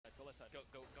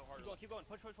keep going.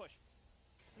 Push, push, push.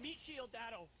 Meat shield,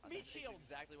 Dado. Meat shield.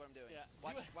 That's exactly what I'm doing. Yeah.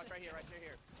 Watch right here, right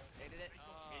here. Baited it.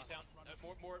 He's down.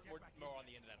 More on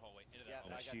the end of that hallway.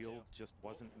 That shield just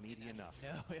wasn't meaty enough.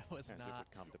 No, it was as not. It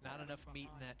would come to not pass. enough meat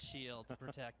in that shield to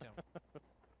protect him.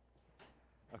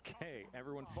 Okay,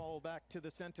 everyone fall back to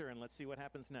the center and let's see what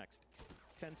happens next.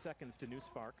 10 seconds to new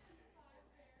spark.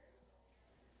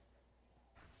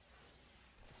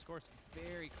 The score's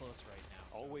very close right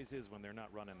now. So. Always is when they're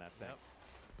not running that thing. Yep.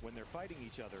 When they're fighting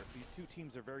each other, these two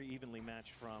teams are very evenly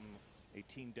matched from a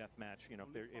team deathmatch. You know,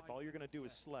 if all you're going to do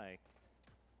is slay,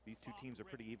 these two teams are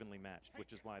pretty evenly matched,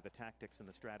 which is why the tactics and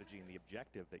the strategy and the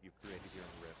objective that you've created here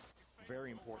in REEF,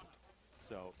 very important.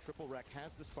 So Triple Wreck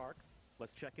has the spark.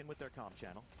 Let's check in with their comm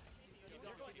channel.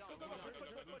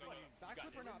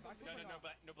 Backflip or not? Backflip or not?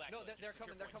 No black. No, they're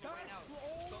coming right now.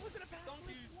 Oh, was it a backflip?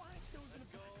 What? It was a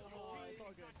backflip. Oh, it's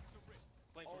all good.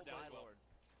 Flamesword's down as well.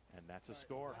 And that's a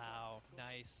score. Wow,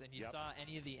 nice. And you saw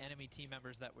any of the enemy team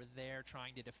members that were there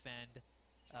trying to defend,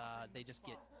 they just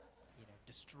get, you know,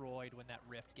 destroyed when that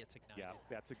rift gets ignited. Yeah,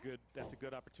 that's a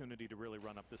good opportunity to really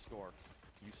run up the score.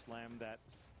 You slam that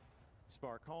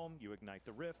spark home, you ignite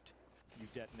the rift, you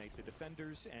detonate the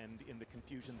defenders, and in the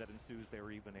confusion that ensues, they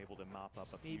were even able to mop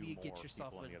up a few more Maybe you get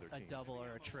yourself people on the other a team. double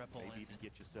or a triple. Maybe even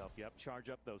get yourself, charge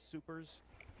up those supers.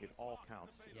 It all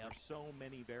counts. There's so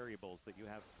many variables that you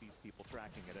have these people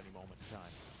tracking at any moment in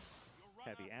time.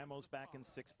 Heavy ammo's back in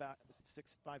 5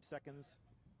 seconds.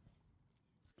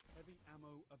 Heavy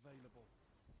ammo available.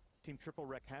 Team Triple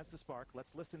Wreck has the spark.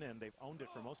 Let's listen in. They've owned it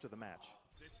for most of the match.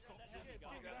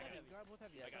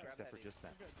 Except for just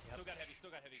that. Still got heavy.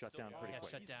 Shut down pretty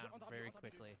quick. Shut down very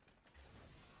quickly.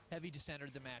 Heavy just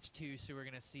entered the match too, so we're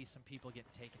going to see some people getting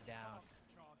taken down.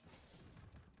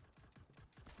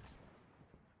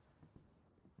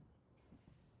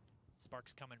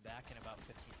 Spark's coming back in about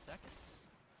 15 seconds.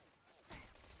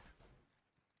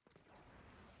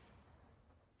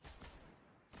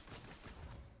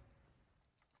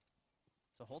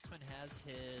 So Holtzman has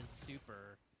his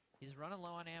super. He's running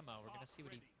low on ammo. We're going to see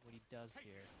what he does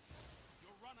here.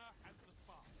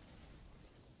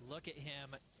 Look at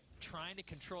him trying to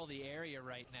control the area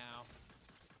right now.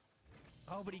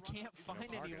 Oh, but he can't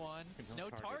find anyone. No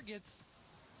targets.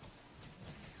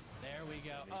 There we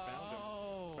go.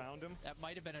 Oh, found him. That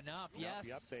might have been enough.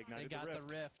 Yes, they got the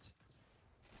rift.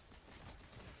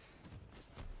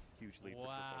 Huge lead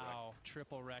wow,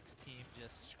 Triple Wreck's team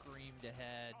just screamed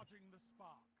ahead.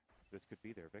 This could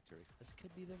be their victory. This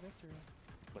could be their victory.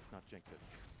 Let's not jinx it.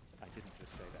 I didn't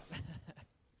just say that.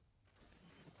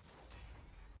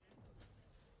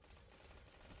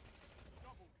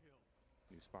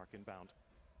 New spark inbound.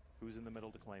 Who's in the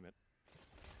middle to claim it?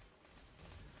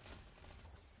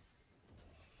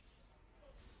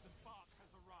 The spark has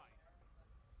arrived.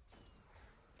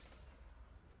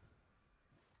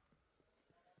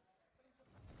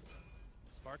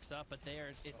 Spark's up, but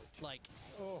it's like,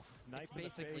 it's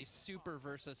basically super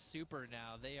versus super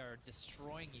now. They are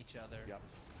destroying each other. Yep.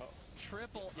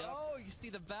 Triple. Yep. Oh, you see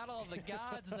the battle of the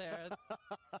gods there.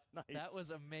 Nice. That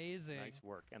was amazing. Nice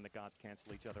work. And the gods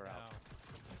cancel each other out.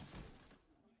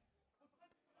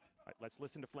 All right, let's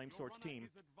listen to Flamesword's team.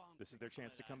 This is their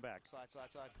chance to come back. Slide.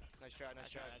 Nice try.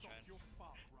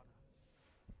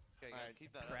 Okay, guys,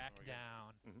 keep that Crack up.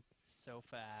 down so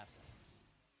fast.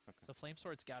 Okay. So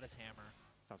Flamesword's got his hammer.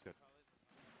 Sounds good.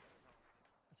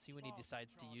 Let's see when he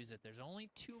decides to use it. There's only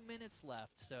 2 minutes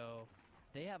left, so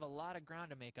they have a lot of ground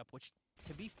to make up, which,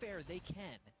 to be fair, they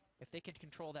can. If they can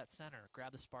control that center,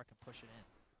 grab the spark and push it in.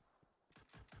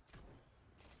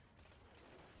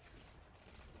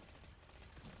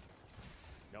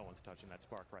 No one's touching that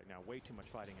spark right now. Way too much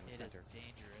fighting in the center. It is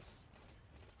dangerous.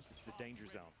 It's the danger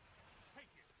zone.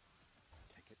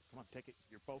 Take it. Come on, take it.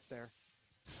 You're both there.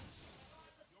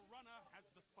 Your runner has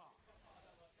the spark.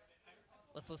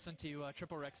 Let's listen to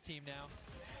Triple Wreck's team now.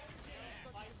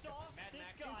 I saw this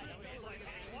guy.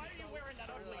 Why are you wearing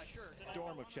that ugly shirt?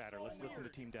 Storm of chatter. Let's listen to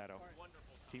Team Dado.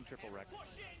 Team Triple Wreck. Did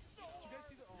you guys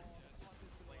see the...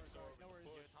 No worries.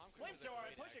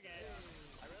 Flamesword pushing it.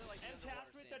 I really like and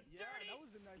tasked with the dirty. That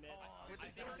was a nice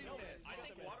I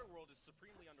think Waterworld is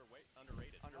supremely underrated.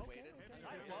 I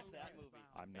love that movie.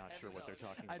 I'm not sure what they're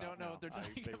talking about. I don't know now. what they're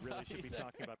talking They really about should be either.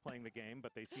 talking about playing the game,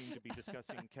 but they seem to be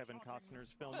discussing Kevin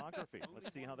Costner's filmography.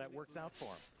 Let's see how that works out for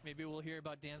him. Maybe we'll hear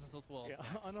about Dances with Wolves.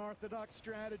 Yeah, unorthodox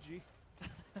strategy.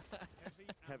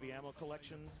 Heavy ammo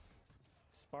collection,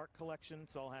 spark collection,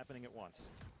 it's all happening at once.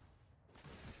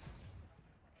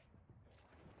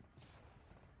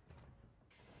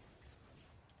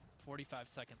 .45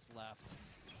 seconds left.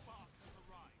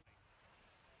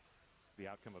 The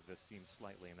outcome of this seems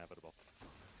slightly inevitable.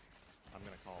 I'm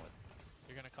going to call it.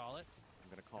 You're going to call it? I'm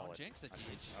going to call Don't it. jinx it,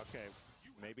 Deej. Okay,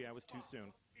 maybe I was too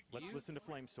soon. Let's listen to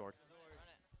Flame Sword.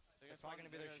 It's probably going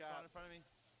to be their shot. In front of me.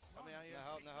 Coming out here.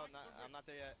 No, I'm not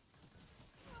there yet.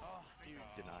 Oh, dude.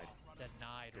 Denied.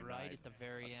 Denied right at the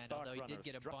very end, although he did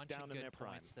get a bunch of good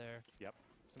points there. Yep,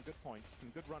 some good points, some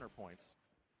good runner points,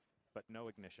 but no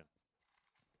ignition.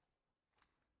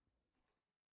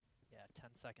 Yeah,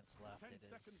 10 seconds left. 10 it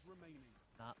seconds is remaining.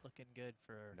 not looking good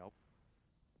for... Nope.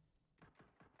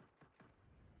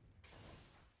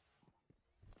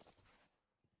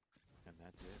 And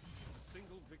that's it. A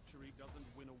single victory doesn't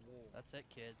win a war. That's it,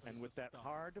 kids. And with that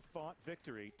hard-fought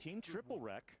victory, Team Triple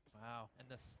Wreck. Wow, and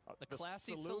this the the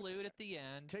classy salute. salute at the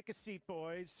end. Take a seat,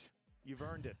 boys. You've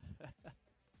earned it.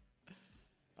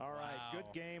 All right, good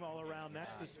game all around.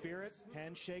 That's the spirit.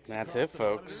 Handshakes. That's it,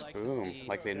 folks. Boom.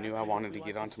 Like they knew I wanted to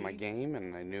get onto my game,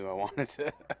 and I knew I wanted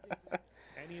to.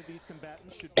 Any of these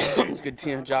combatants should be Good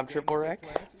team job, Triple Wreck.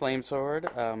 Flame Sword.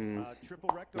 Triple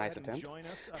Wreck, go Nice ahead and attempt. join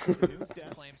us up at the news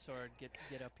desk. Flame Sword,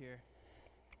 get up here.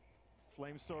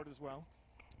 Flame Sword as well.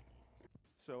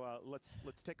 So let's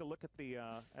take a look at the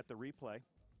replay.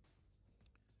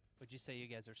 Would you say you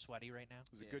guys are sweaty right now?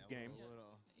 It was a good game.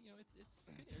 You know, it's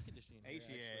good air conditioning.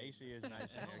 AC is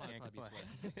nice in here. Can't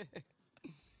complain.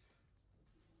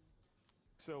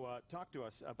 So talk to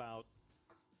us about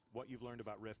what you've learned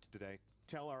about Rift today.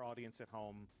 Tell our audience at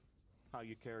home how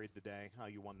you carried the day, how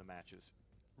you won the matches.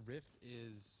 Rift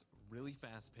is really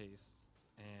fast-paced,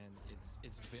 and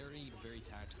it's very, very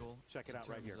tactical. Check it out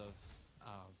right here. In terms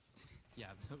of, yeah,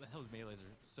 those melees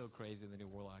are so crazy in the new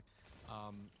Warlock.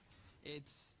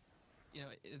 It's, you know,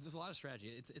 there's a lot of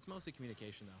strategy. It's mostly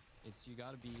communication, though. You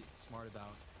got to be smart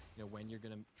about, you know, when you're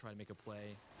gonna try to make a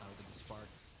play with the spark.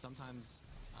 Sometimes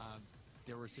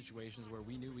there were situations where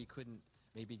we knew we couldn't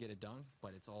maybe get a dunk,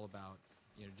 but it's all about,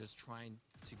 you know, just trying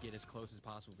to get as close as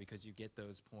possible, because you get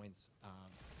those points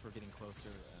for getting closer,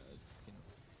 you know,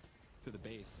 to the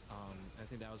base. I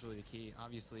think that was really the key.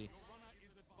 Obviously,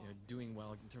 you know, doing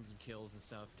well in terms of kills and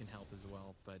stuff can help as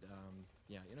well. But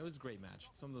yeah, you know, it was a great match.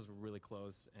 Some of those were really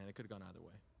close, and it could have gone either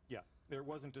way. Yeah, there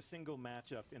wasn't a single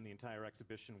matchup in the entire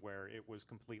exhibition where it was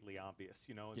completely obvious.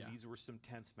 You know, and these were some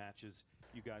tense matches.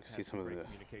 You guys had some great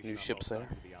communication new on ships both there.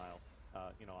 sides of the aisle.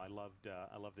 You know, I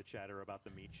loved the chatter about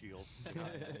the meat shield.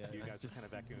 You guys just kind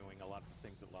of echoing a lot of the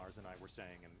things that Lars and I were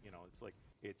saying, and you know, it's like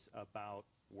it's about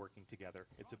working together.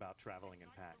 It's about traveling in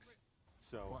packs.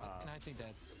 So, well, and I think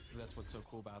that's what's so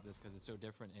cool about this, because it's so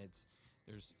different.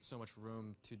 There's so much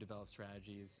room to develop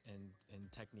strategies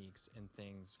and techniques and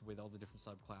things with all the different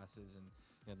subclasses and,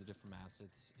 you know, the different maps.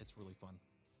 It's really fun.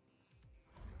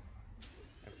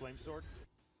 And Flame Sword?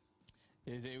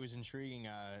 It was intriguing.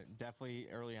 Definitely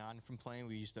early on from playing,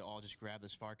 we used to all just grab the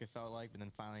spark, it felt like, but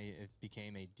then finally it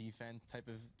became a defense type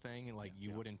of thing. And like,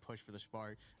 you wouldn't push for the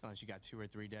spark unless you got 2 or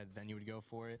 3 dead, then you would go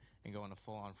for it and go on a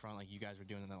full-on front like you guys were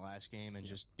doing in the last game, and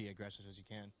just be aggressive as you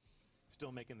can.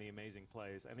 Still making the amazing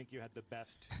plays. I think you had the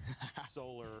best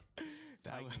solar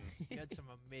Titan. You had some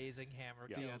amazing hammer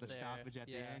kills the there. stoppage at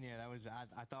the end. Yeah, that was.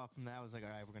 I thought from that, I was like, all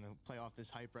right, we're gonna play off this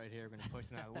hype right here. We're gonna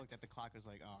push. And I looked at the clock. I was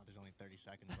like, oh, there's only 30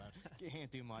 seconds left. Can't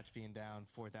do much being down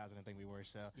 4,000. I think we were.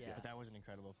 So, but that was an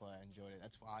incredible play. I enjoyed it.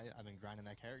 That's why I've been grinding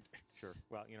that character. Sure.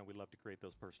 Well, you know, we love to create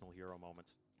those personal hero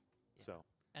moments. So.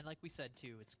 And like we said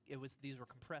too, these were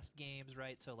compressed games,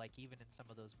 right? So like even in some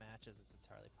of those matches, it's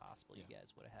entirely possible you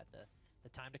guys would have had the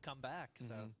time to come back.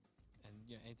 So, and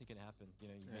you know, anything can happen. You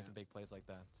know, you're making big plays like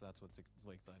that, so that's what's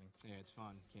really exciting. Yeah, it's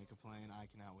fun. Can't complain. I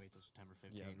cannot wait till September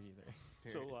 15th. Yeah, me either.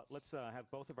 So let's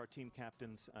have both of our team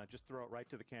captains just throw it right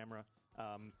to the camera.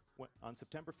 On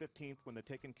September 15th, when the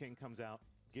Taken King comes out,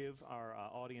 give our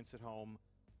audience at home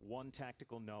one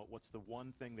tactical note. What's the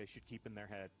one thing they should keep in their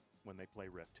head when they play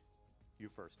Rift? You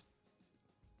first.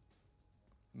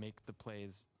 Make the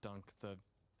plays, dunk the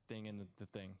thing in the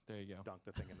thing. There you go. Dunk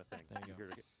the thing in the thing. There you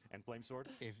go. And Flame Sword?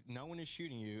 If no one is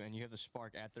shooting you and you have the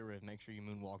spark at the rift, make sure you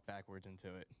moonwalk backwards into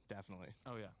it. Definitely.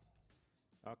 Oh,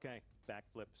 yeah. Okay,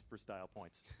 backflips for style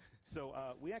points. So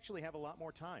we actually have a lot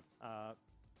more time.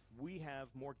 We have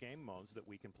more game modes that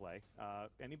we can play.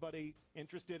 Anybody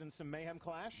interested in some Mayhem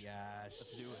Clash? Yes.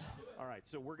 Let's do it. All right,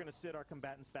 so we're going to sit our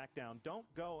combatants back down. Don't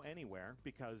go anywhere,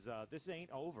 because this ain't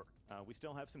over. We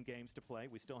still have some games to play.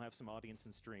 We still have some audience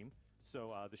and stream.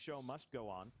 So the show must go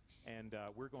on, and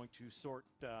we're going to sort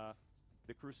the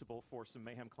Crucible for some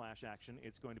Mayhem Clash action.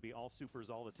 It's going to be all supers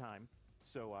all the time.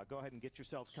 So go ahead and get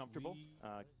yourselves comfortable.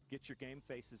 Get your game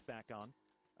faces back on.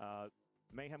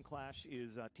 Mayhem Clash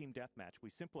is team deathmatch. We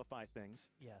simplify things.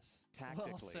 Yes.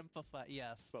 Tactically. We'll simplify.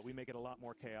 Yes. But we make it a lot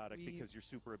more chaotic because your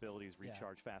super abilities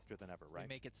recharge faster than ever, right? We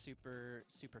make it super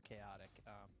chaotic.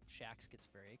 Shax gets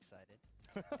very excited.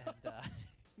 And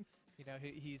You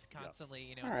know, he's constantly,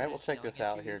 you know. All right, we'll check this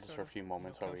out here just for a few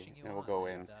moments while we'll go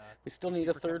in. We still need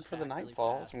a third for the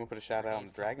Nightfalls, and we'll put a shout out on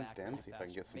the Dragon's Den, see if I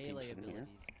can get some peeps in here.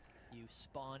 You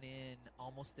spawn in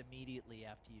almost immediately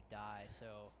after you die,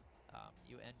 so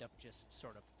you end up just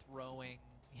sort of throwing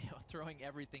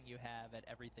everything you have at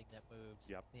everything that moves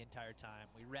the entire time.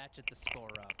 We ratchet the score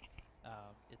up.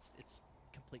 It's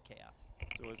complete chaos.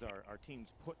 So as our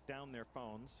teams put down their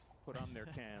phones, put on their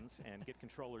cans, and get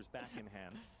controllers back in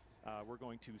hand, we're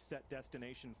going to set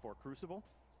destination for Crucible.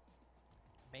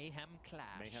 Mayhem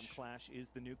Clash. Mayhem Clash is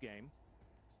the new game.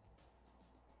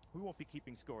 We won't be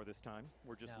keeping score this time.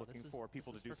 We're just looking for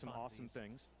people to do some awesome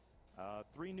things.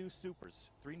 3 new supers,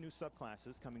 3 new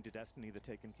subclasses coming to Destiny: The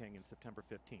Taken King in September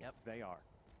 15th. Yep. They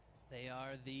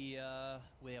are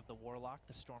we have the Warlock,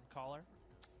 the Stormcaller,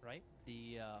 right?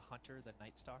 The Hunter, the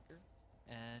Night Stalker,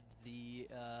 and the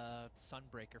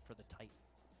Sunbreaker for the Titan.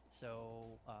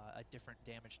 So a different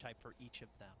damage type for each of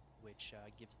them, which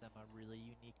gives them a really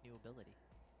unique new ability.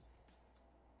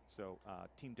 So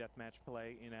team deathmatch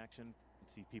play in action.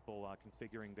 See people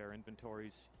configuring their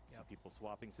inventories. See people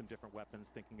swapping some different weapons,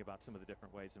 thinking about some of the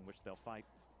different ways in which they'll fight.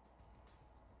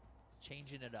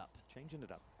 Changing it up. Changing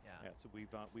it up. Yeah. So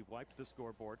we've wiped the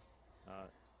scoreboard.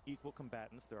 Equal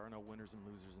combatants. There are no winners and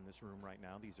losers in this room right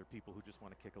now. These are people who just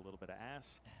want to kick a little bit of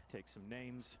ass, take some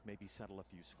names, maybe settle a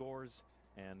few scores,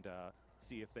 and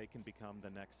see if they can become the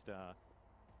next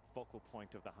focal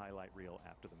point of the highlight reel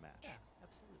after the match. Yeah,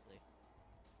 absolutely.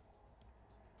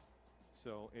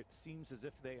 So it seems as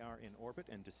if they are in orbit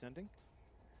and descending.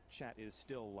 Chat is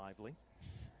still lively.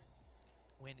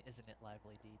 When isn't it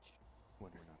lively, Deej? When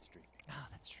we're not streaming. Ah,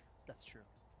 that's true. That's true.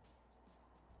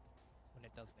 When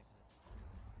it doesn't exist.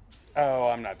 Oh,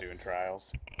 I'm not doing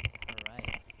trials. All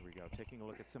right. Here we go. Taking a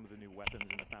look at some of the new weapons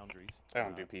in the foundries. I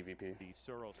don't do PvP. The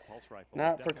Suros Pulse Rifle.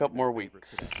 Not for a couple more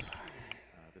weeks.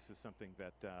 This is something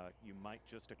that you might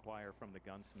just acquire from the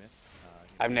gunsmith.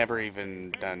 I've never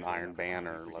even done Iron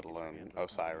Banner, let alone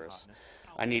Osiris.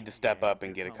 I need to step up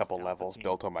and get a couple levels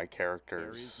built on my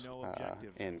characters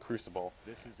in Crucible.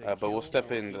 But we'll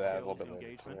step into that a little bit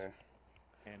later today.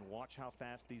 And watch how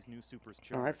fast these new supers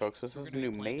charge. Alright folks, this is the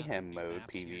new Mayhem mode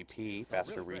PvP.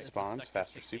 Faster respawns,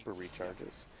 faster super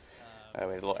recharges. We had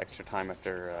a little extra time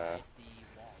after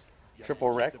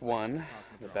Triple Wreck won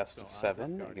the best of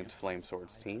 7 against Flame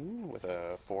Sword's team with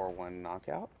a 4-1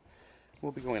 knockout.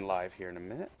 We'll be going live here in a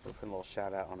minute. We'll put a little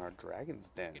shout out on our Dragon's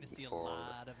Den for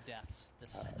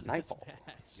Nightfall.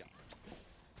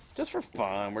 Just for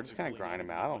fun, we're just kind of grinding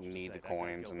them out. I don't need the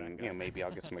coins, and maybe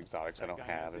I'll get some exotics I don't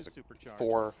have. There's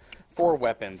four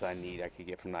weapons I need I could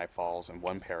get from Nightfalls and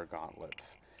 1 pair of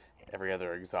gauntlets. Every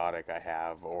other exotic I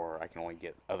have, or I can only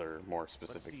get other more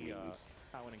specific needs.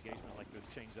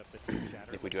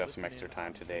 If we do have some extra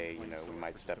time today, we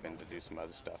might step in to do some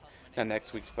other stuff. Now,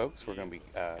 next week, folks, we're going to be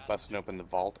busting open the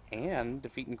vault and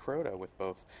defeating Crota with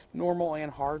both normal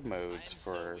and hard modes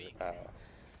for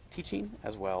teaching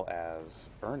as well as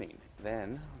earning.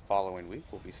 Then, following week,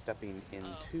 we'll be stepping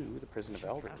into the Prison of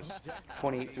Elders,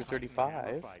 28 through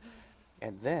 35.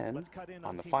 And then,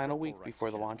 on the final week before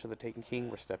the launch of the Taken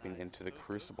King, we're stepping into the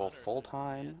Crucible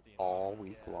full-time, all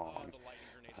week long.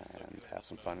 And have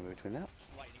some fun in between that.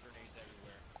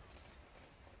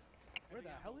 Where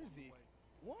the hell is he?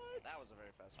 What? That was a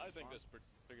very fast response. I think this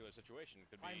particular situation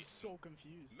could be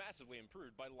confused. Massively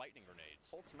improved by lightning grenades.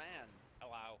 Holtz man.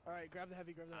 Hello. Alright, grab the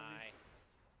heavy, grab the heavy.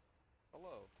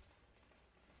 Hello.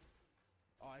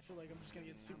 Oh, I feel like I'm just gonna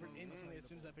get super instantly as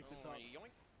soon as I pick this up.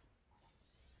 Yoink.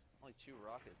 Only 2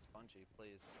 rockets, Bunchy,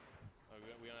 please. Oh,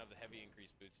 we don't have the heavy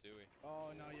increased boots, do we? Oh,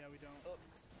 no, yeah, we don't.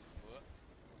 What?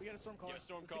 We got a Stormcaller. Yeah,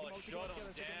 Stormcaller, shut him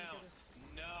down.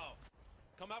 No.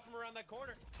 Come out from around that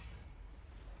corner.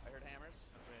 I heard hammers.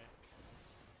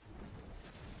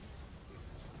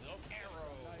 No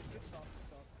arrow. Nice, good stuff, good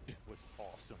stuff. It was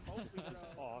awesome. It was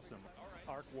awesome.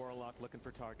 Arc Warlock looking for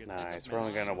targets. Nice. We're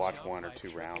only going to watch 1 or 2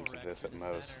 rounds of this at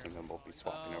most, and then we'll be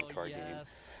swapping over to our game.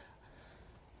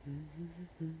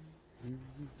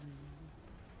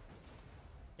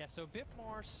 Yeah, so a bit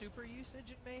more super usage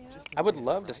in Mayhem. I would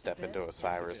love to step into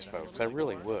Osiris, folks. I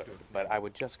really would. But I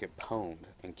would just get pwned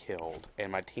and killed,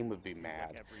 and my team would be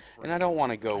mad. And I don't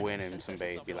want to go in and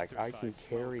somebody be like, I can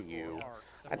carry you.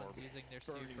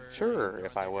 Sure,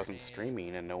 if I wasn't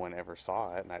streaming and no one ever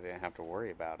saw it and I didn't have to worry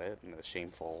about it and the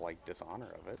shameful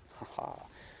dishonor of it. Haha.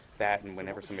 That, and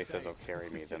whenever somebody says, oh,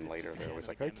 carry me, then later they're always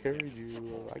like, I carried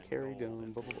you, I carried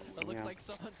him, blah, blah, blah. It looks like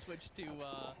someone switched to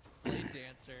Blade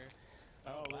Dancer.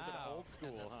 Oh, look at old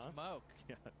school, huh? Smoke.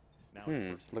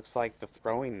 Yeah. Looks like the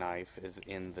throwing knife is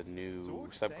in the new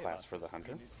subclass for the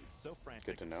Hunter.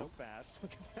 Good to know. So fast.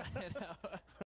 I know.